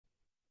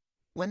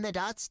When the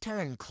dots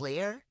turn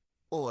clear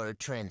or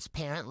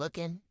transparent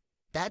looking,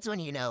 that's when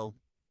you know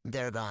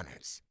they're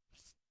goners.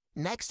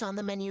 Next on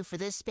the menu for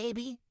this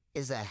baby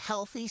is a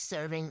healthy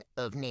serving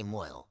of neem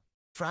oil.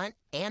 Front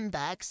and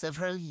backs of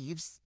her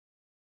leaves.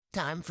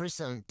 Time for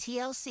some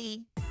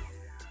TLC.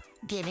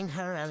 Giving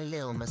her a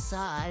little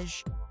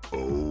massage.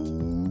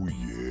 Oh,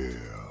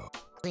 yeah.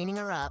 Cleaning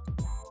her up.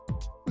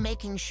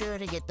 Making sure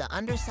to get the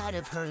underside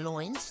of her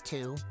loins,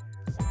 too.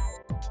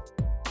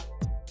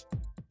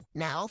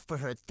 Now, for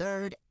her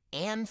third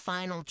and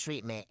final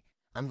treatment,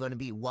 I'm going to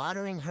be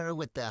watering her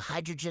with the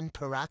hydrogen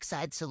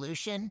peroxide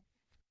solution.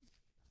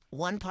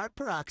 1 part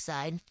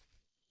peroxide,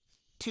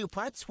 2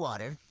 parts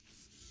water.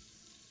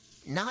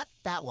 Not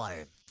that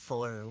water,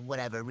 for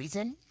whatever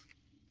reason.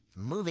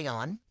 Moving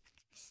on.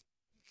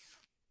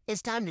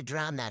 It's time to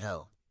drown that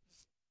hoe.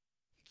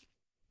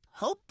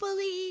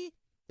 Hopefully,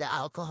 the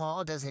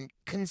alcohol doesn't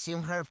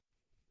consume her,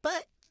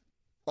 but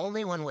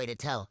only one way to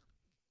tell.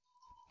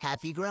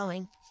 Happy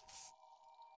growing.